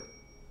computer?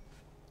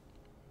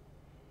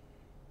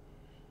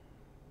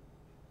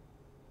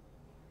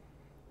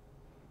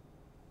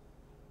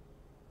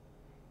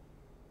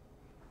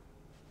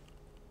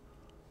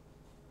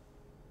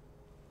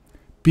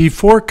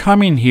 Before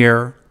coming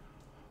here,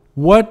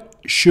 what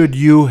should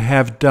you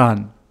have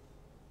done?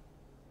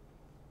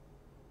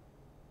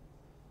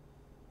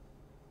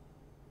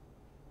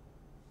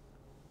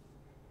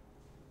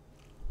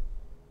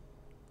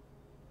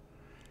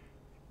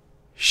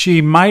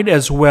 She might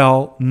as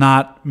well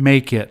not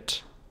make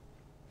it.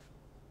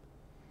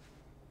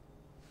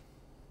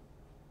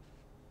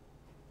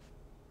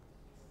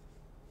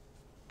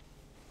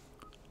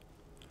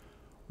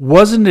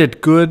 Wasn't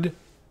it good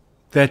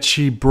that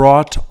she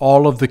brought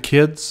all of the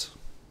kids?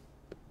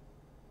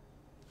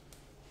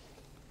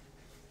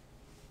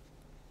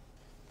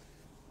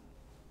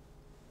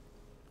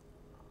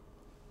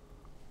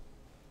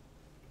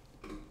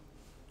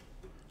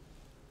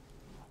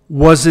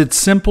 Was it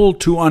simple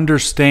to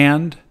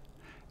understand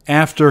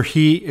after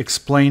he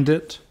explained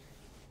it?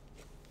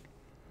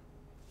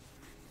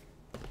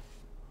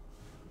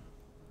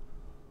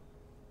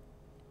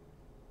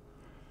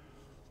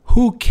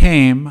 Who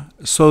came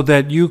so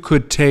that you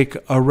could take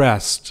a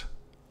rest?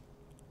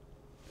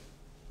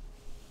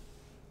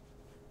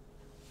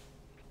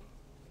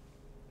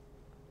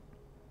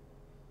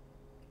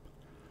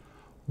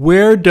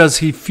 Where does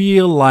he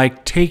feel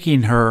like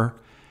taking her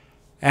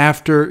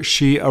after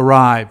she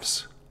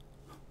arrives?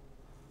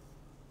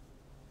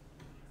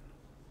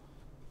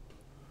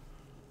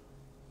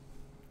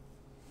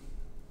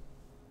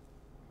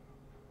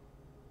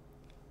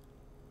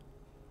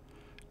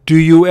 Do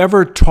you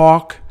ever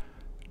talk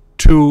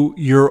to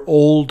your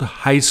old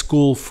high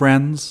school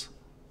friends?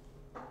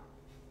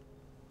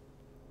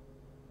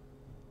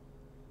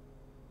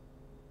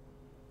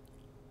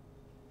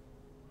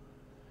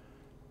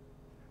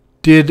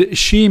 Did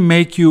she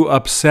make you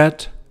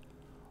upset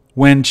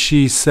when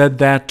she said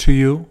that to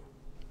you?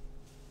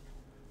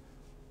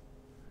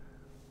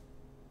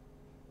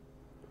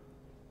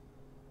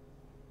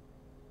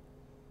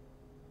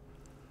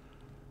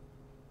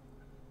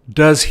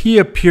 Does he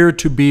appear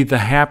to be the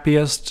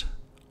happiest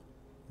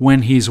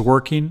when he's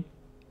working?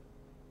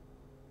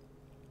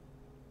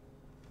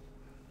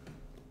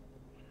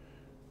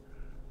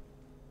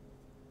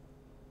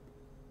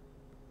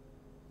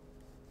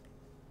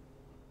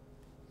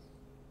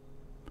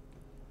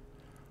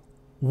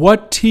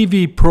 What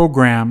TV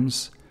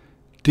programs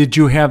did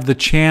you have the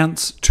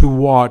chance to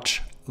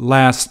watch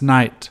last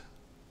night?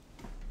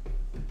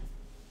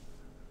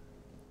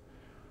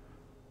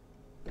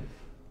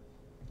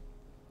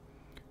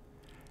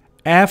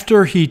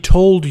 After he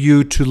told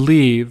you to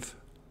leave,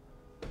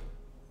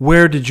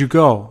 where did you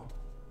go?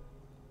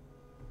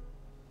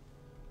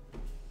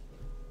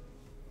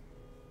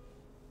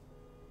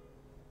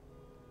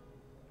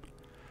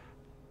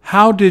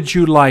 How did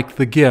you like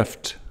the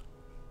gift?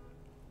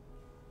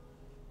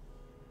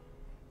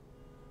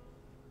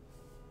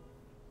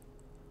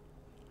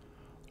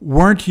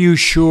 Weren't you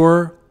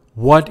sure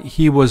what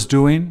he was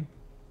doing?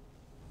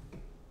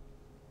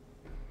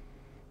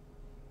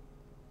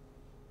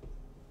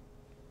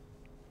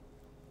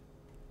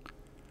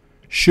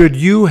 Should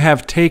you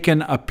have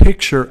taken a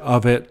picture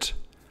of it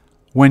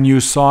when you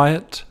saw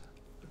it?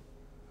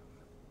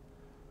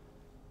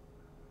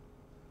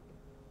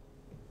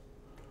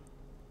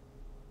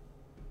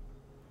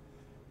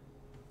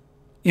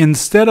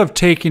 Instead of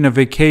taking a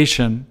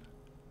vacation,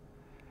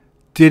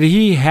 did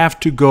he have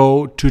to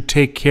go to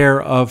take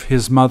care of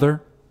his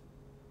mother?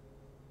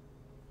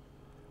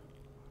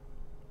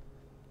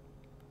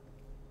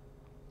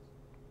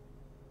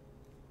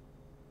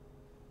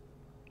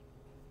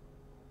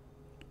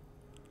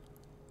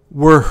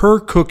 Were her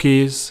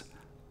cookies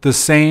the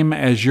same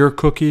as your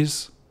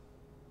cookies?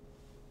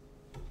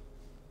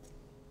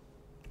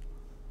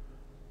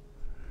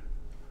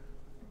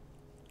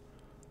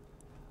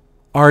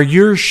 Are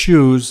your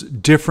shoes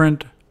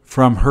different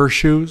from her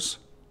shoes?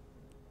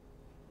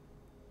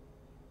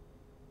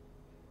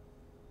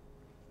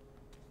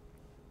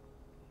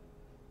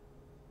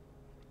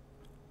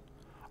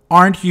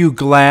 Aren't you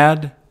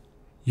glad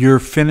you're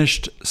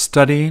finished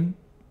studying?